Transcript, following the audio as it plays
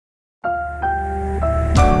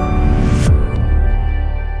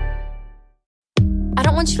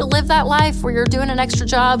want you to live that life where you're doing an extra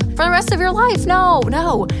job for the rest of your life. No.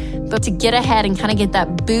 But to get ahead and kind of get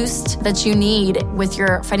that boost that you need with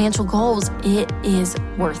your financial goals, it is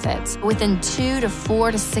worth it. Within 2 to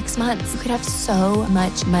 4 to 6 months, you could have so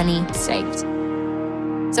much money saved.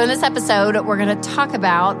 So in this episode, we're going to talk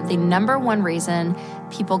about the number one reason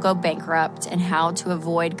people go bankrupt and how to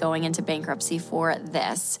avoid going into bankruptcy for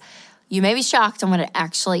this. You may be shocked on what it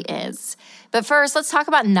actually is. But first, let's talk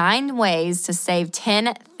about 9 ways to save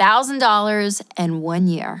 $10,000 in 1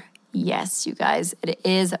 year. Yes, you guys, it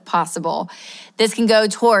is possible. This can go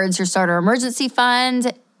towards your starter emergency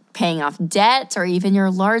fund, paying off debt, or even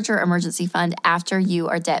your larger emergency fund after you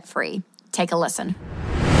are debt-free. Take a listen.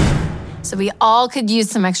 So we all could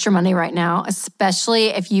use some extra money right now, especially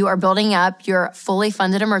if you are building up your fully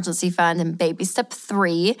funded emergency fund in baby step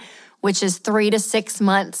 3, which is 3 to 6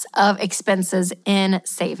 months of expenses in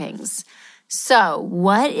savings. So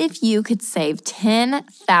what if you could save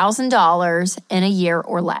 $10,000 in a year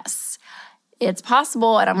or less? It's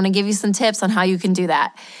possible, and I'm going to give you some tips on how you can do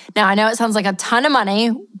that. Now, I know it sounds like a ton of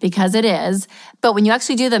money because it is, but when you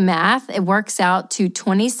actually do the math, it works out to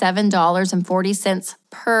 $27.40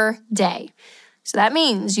 per day. So that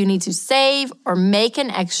means you need to save or make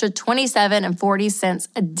an extra $27.40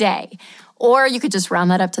 a day. Or you could just round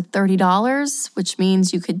that up to $30, which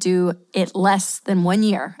means you could do it less than 1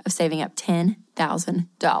 year of saving up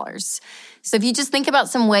 $10,000. So if you just think about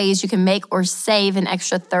some ways you can make or save an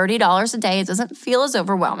extra $30 a day, it doesn't feel as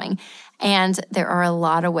overwhelming. And there are a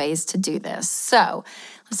lot of ways to do this. So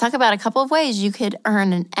let's talk about a couple of ways you could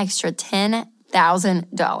earn an extra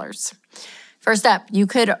 $10,000. First up, you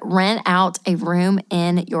could rent out a room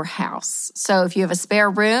in your house. So if you have a spare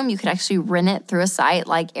room, you could actually rent it through a site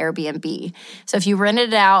like Airbnb. So if you rented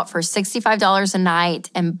it out for $65 a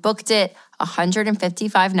night and booked it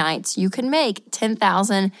 155 nights, you can make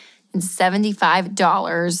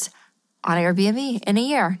 $10,075 on Airbnb in a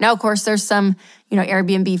year. Now, of course, there's some,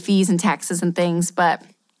 Airbnb fees and taxes and things, but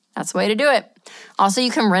that's the way to do it. Also,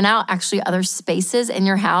 you can rent out actually other spaces in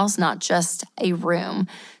your house, not just a room.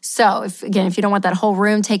 So if you don't want that whole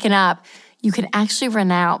room taken up, you can actually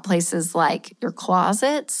rent out places like your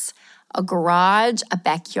closets, a garage, a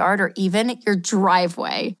backyard, or even your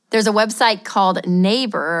driveway. There's a website called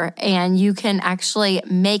Neighbor, and you can actually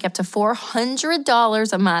make up to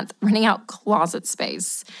 $400 a month renting out closet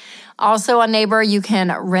space. Also on Neighbor, you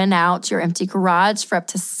can rent out your empty garage for up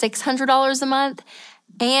to $600 a month.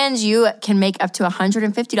 And you can make up to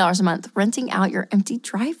 $150 a month renting out your empty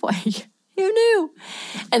driveway. Who knew?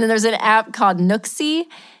 And then there's an app called Nooksy.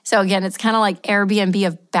 So again, it's kind of like Airbnb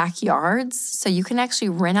of backyards. So you can actually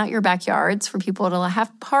rent out your backyards for people to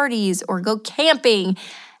have parties or go camping.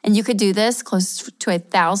 And you could do this close to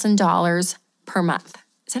 $1,000 per month.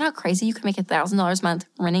 Isn't that crazy? You can make $1,000 a month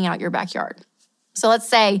renting out your backyard. So let's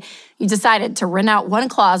say you decided to rent out one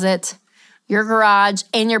closet, your garage,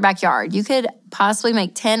 and your backyard. You could possibly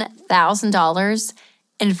make $10,000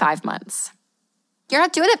 in 5 months. You're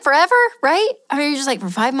not doing it forever, right? I mean, you're just like, for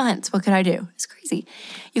 5 months, what could I do? It's crazy.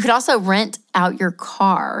 You could also rent out your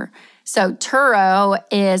car. So Turo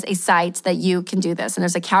is a site that you can do this. And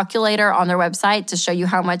there's a calculator on their website to show you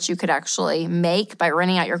how much you could actually make by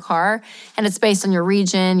renting out your car. And it's based on your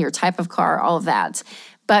region, your type of car, all of that.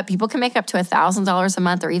 But people can make up to $1,000 a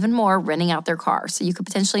month or even more renting out their car. So you could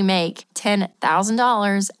potentially make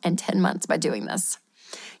 $10,000 in 10 months by doing this.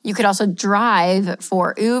 You could also drive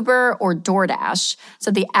for Uber or DoorDash.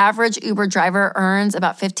 So the average Uber driver earns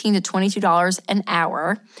about $15 to $22 an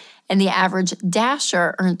hour, and the average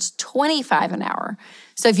Dasher earns $25 an hour.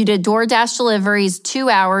 So if you did DoorDash deliveries 2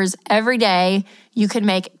 hours every day, you could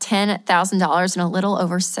make $10,000 in a little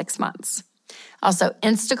over 6 months. Also,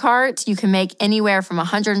 Instacart, you can make anywhere from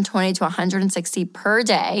 $120 to $160 per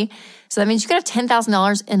day. So that means you could have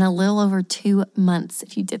 $10,000 in a little over 2 months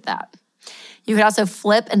if you did that. You could also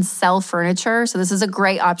flip and sell furniture. So this is a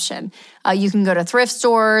great option. You can go to thrift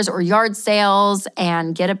stores or yard sales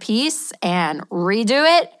and get a piece and redo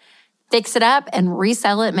it, fix it up, and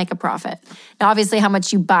resell it, make a profit. Now, obviously, how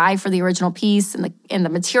much you buy for the original piece and the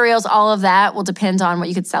materials, all of that will depend on what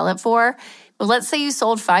you could sell it for. But let's say you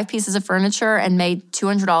sold 5 pieces of furniture and made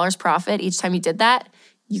 $200 profit each time you did that.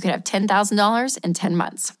 You could have $10,000 in 10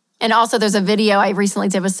 months. And also there's a video I recently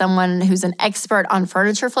did with someone who's an expert on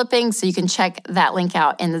furniture flipping, so you can check that link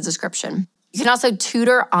out in the description. You can also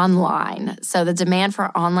tutor online. So the demand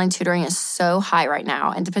for online tutoring is so high right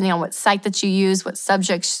now. And depending on what site that you use, what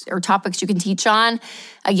subjects or topics you can teach on,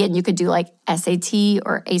 again, you could do like SAT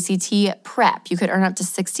or ACT prep. You could earn up to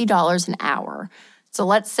 $60 an hour. So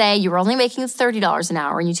let's say you were only making $30 an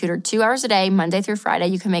hour and you tutored 2 hours a day, Monday through Friday.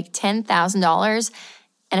 You can make $10,000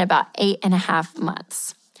 in about 8.5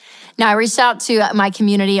 months. Now, I reached out to my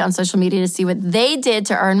community on social media to see what they did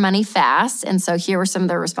to earn money fast. And so here were some of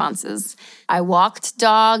their responses. I walked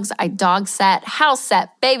dogs, I dog sat, house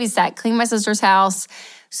sat, baby sat, cleaned my sister's house,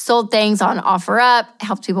 sold things on OfferUp,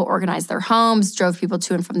 helped people organize their homes, drove people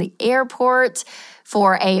to and from the airport.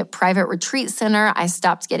 For a private retreat center, I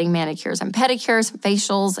stopped getting manicures and pedicures,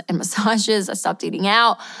 facials and massages. I stopped eating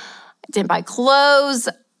out, didn't buy clothes,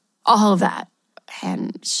 all of that.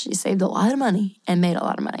 And she saved a lot of money and made a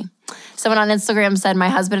lot of money. Someone on Instagram said, my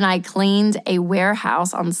husband and I cleaned a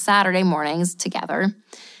warehouse on Saturday mornings together.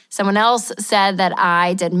 Someone else said that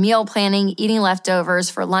I did meal planning, eating leftovers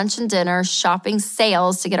for lunch and dinner, shopping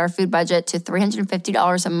sales to get our food budget to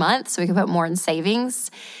 $350 a month so we can put more in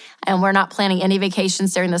savings. And we're not planning any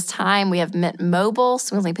vacations during this time. We have Mint Mobile,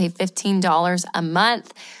 so we only pay $15 a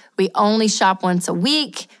month. We only shop once a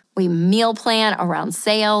week. We meal plan around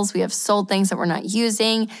sales. We have sold things that we're not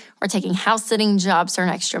using. We're taking house sitting jobs to earn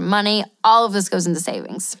extra money. All of this goes into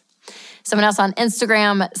savings. Someone else on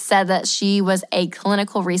Instagram said that she was a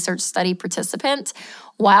clinical research study participant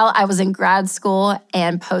while I was in grad school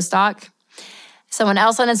and postdoc. Someone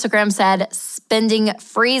else on Instagram said, spending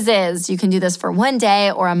freezes. You can do this for one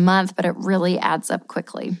day or a month, but it really adds up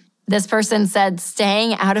quickly. This person said,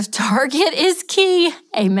 staying out of Target is key.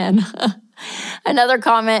 Amen. Another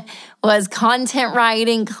comment was content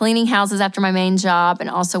writing, cleaning houses after my main job, and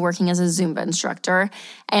also working as a Zumba instructor.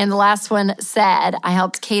 And the last one said, I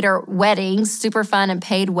helped cater weddings, super fun and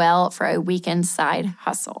paid well for a weekend side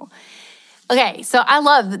hustle. Okay, so I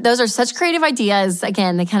love, those are such creative ideas.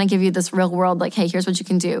 Again, they kind of give you this real world, like, hey, here's what you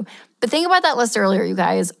can do. But think about that list earlier, you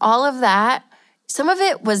guys. All of that, some of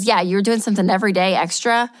it was, you're doing something every day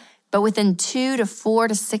extra, but within 2 to 4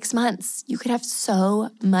 to 6 months, you could have so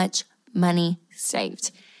much money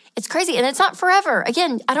saved. It's crazy, and it's not forever.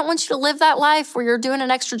 Again, I don't want you to live that life where you're doing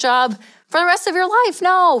an extra job for the rest of your life.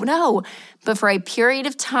 No. But for a period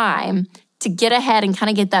of time to get ahead and kind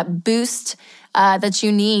of get that boost that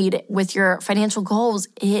you need with your financial goals,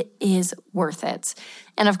 it is worth it.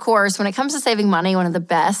 And of course, when it comes to saving money, one of the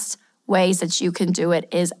best ways that you can do it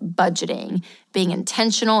is budgeting, being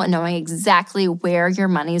intentional and knowing exactly where your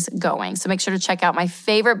money's going. So make sure to check out my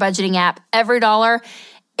favorite budgeting app, EveryDollar.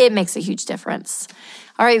 It makes a huge difference.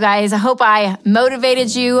 All right, you guys, I hope I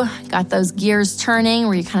motivated you, got those gears turning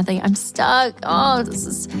where you kind of think, I'm stuck. Oh,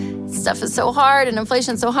 stuff is so hard and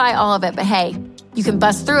inflation's so high, all of it. But hey, you can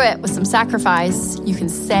bust through it with some sacrifice. You can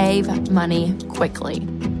save money quickly.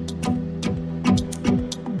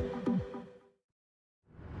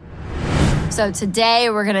 So today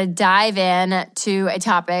we're going to dive in to a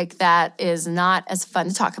topic that is not as fun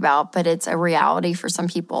to talk about, but it's a reality for some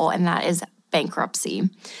people, and that is bankruptcy.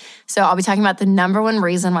 So I'll be talking about the number one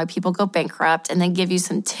reason why people go bankrupt and then give you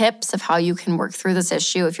some tips of how you can work through this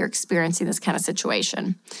issue if you're experiencing this kind of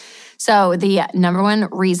situation. So the number one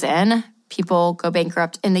reason people go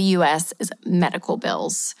bankrupt in the U.S. is medical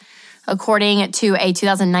bills. According to a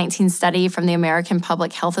 2019 study from the American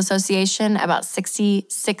Public Health Association, about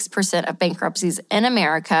 66% of bankruptcies in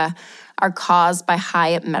America are caused by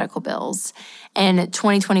high medical bills. In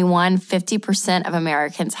 2021, 50% of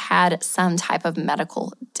Americans had some type of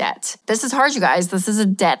medical debt. This is hard, you guys. This is a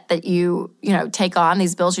debt that you take on,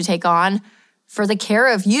 these bills you take on for the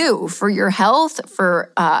care of you, for your health,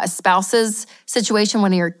 for a spouse's situation,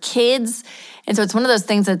 one of your kids. And so it's one of those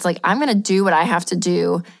things that's like, I'm going to do what I have to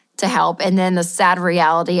do to help. And then the sad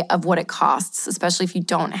reality of what it costs, especially if you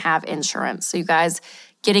don't have insurance. So you guys,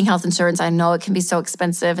 getting health insurance, I know it can be so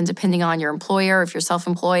expensive, and depending on your employer, if you're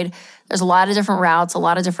self-employed, there's a lot of different routes, a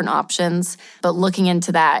lot of different options, but looking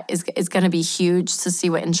into that is going to be huge to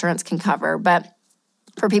see what insurance can cover. But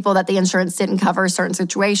for people that the insurance didn't cover certain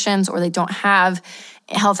situations or they don't have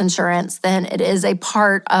health insurance, then it is a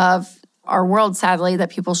part of our world, sadly,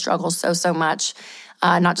 that people struggle so much,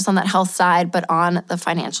 not just on that health side, but on the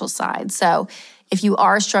financial side. So if you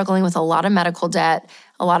are struggling with a lot of medical debt,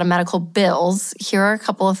 a lot of medical bills, here are a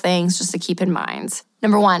couple of things just to keep in mind.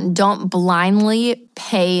 Number one, don't blindly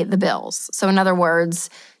pay the bills. So in other words,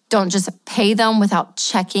 don't just pay them without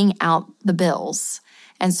checking out the bills.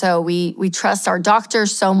 And so we trust our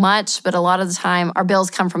doctors so much, but a lot of the time our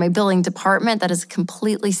bills come from a billing department that is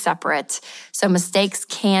completely separate. So mistakes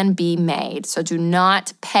can be made. So do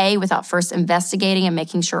not pay without first investigating and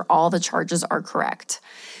making sure all the charges are correct.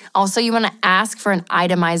 Also, you want to ask for an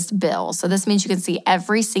itemized bill. So this means you can see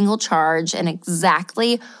every single charge and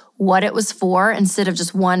exactly what it was for instead of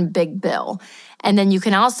just one big bill. And then you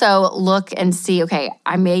can also look and see, okay,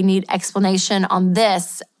 I may need explanation on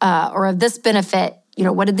this or of this benefit.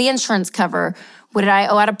 What did the insurance cover? What did I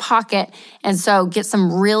owe out of pocket? And so get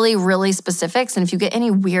some really, really specifics. And if you get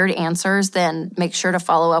any weird answers, then make sure to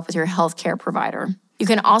follow up with your healthcare provider. You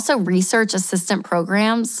can also research assistant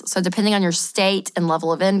programs. So depending on your state and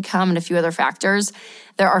level of income and a few other factors,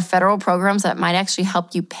 there are federal programs that might actually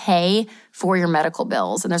help you pay for your medical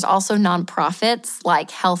bills. And there's also nonprofits like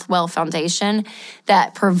HealthWell Foundation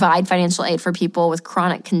that provide financial aid for people with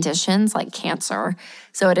chronic conditions like cancer.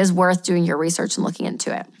 So it is worth doing your research and looking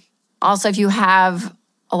into it. Also, if you have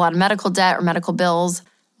a lot of medical debt or medical bills,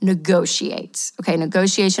 negotiate. Okay,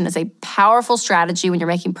 negotiation is a powerful strategy when you're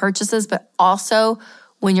making purchases, but also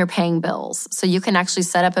when you're paying bills. So you can actually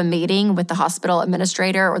set up a meeting with the hospital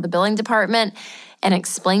administrator or the billing department and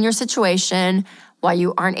explain your situation, why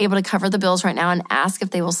you aren't able to cover the bills right now, and ask if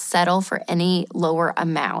they will settle for any lower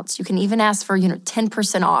amounts. You can even ask for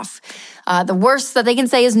 10% off. The worst that they can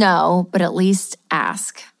say is no, but at least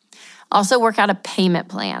ask. Also, work out a payment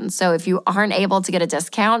plan. So if you aren't able to get a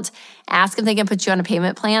discount, ask if they can put you on a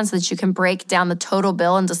payment plan so that you can break down the total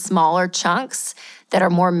bill into smaller chunks that are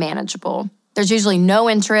more manageable. There's usually no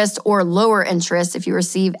interest or lower interest if you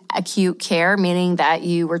receive acute care, meaning that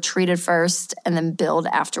you were treated first and then billed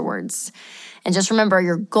afterwards. And just remember,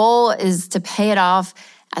 your goal is to pay it off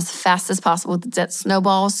as fast as possible with the debt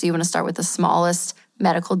snowball. So you want to start with the smallest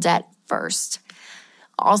medical debt first.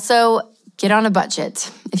 Also, get on a budget.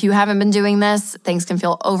 If you haven't been doing this, things can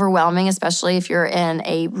feel overwhelming, especially if you're in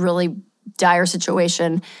a really dire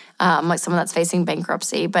situation, like someone that's facing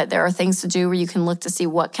bankruptcy. But there are things to do where you can look to see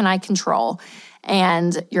what can I control,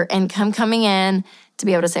 and your income coming in to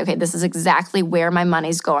be able to say, okay, this is exactly where my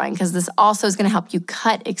money's going, because this also is going to help you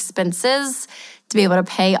cut expenses to be able to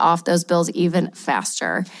pay off those bills even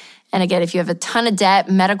faster. And again, if you have a ton of debt,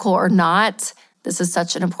 medical or not, this is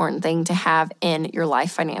such an important thing to have in your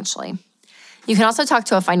life financially. You can also talk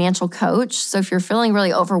to a financial coach. So if you're feeling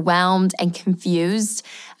really overwhelmed and confused,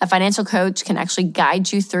 a financial coach can actually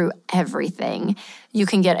guide you through everything. You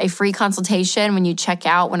can get a free consultation when you check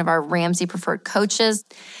out one of our Ramsey Preferred coaches.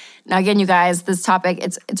 Now, again, you guys, this topic,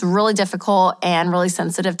 it's really difficult and really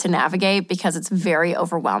sensitive to navigate because it's very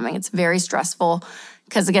overwhelming. It's very stressful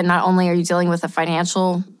because, again, not only are you dealing with a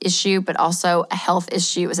financial issue, but also a health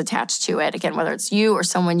issue is attached to it. Again, whether it's you or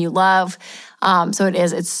someone you love. So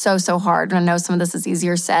it's so hard. And I know some of this is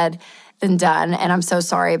easier said than done. And I'm so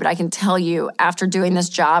sorry, but I can tell you, after doing this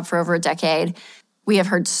job for over a decade, we have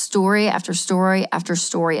heard story after story after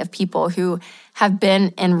story of people who have been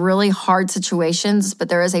in really hard situations, but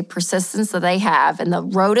there is a persistence that they have, and the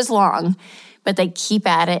road is long, but they keep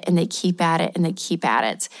at it and they keep at it and they keep at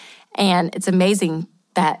it. And it's amazing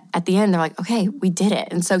that at the end, they're like, okay, we did it.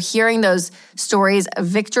 And so hearing those stories of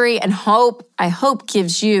victory and hope, I hope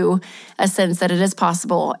gives you a sense that it is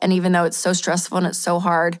possible. And even though it's so stressful and it's so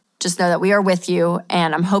hard, just know that we are with you.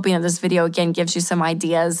 And I'm hoping that this video, again, gives you some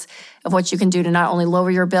ideas of what you can do to not only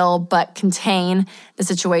lower your bill, but contain the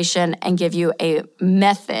situation and give you a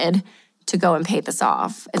method to go and pay this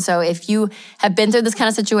off. And so if you have been through this kind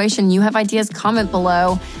of situation, you have ideas, comment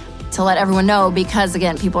below to let everyone know, because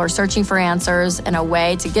again, people are searching for answers and a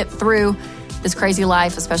way to get through this crazy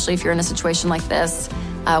life, especially if you're in a situation like this,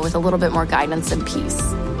 with a little bit more guidance and peace.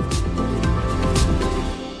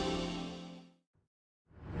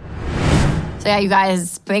 So yeah, you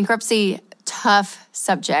guys, bankruptcy, tough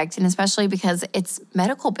subject, and especially because it's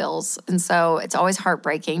medical bills. And so it's always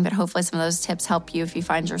heartbreaking, but hopefully some of those tips help you if you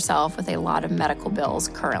find yourself with a lot of medical bills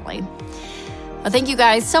currently. Well, thank you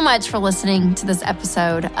guys so much for listening to this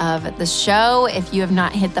episode of the show. If you have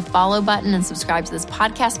not hit the follow button and subscribe to this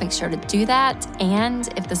podcast, make sure to do that. And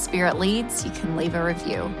if the spirit leads, you can leave a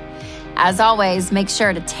review. As always, make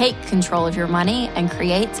sure to take control of your money and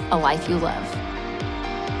create a life you love.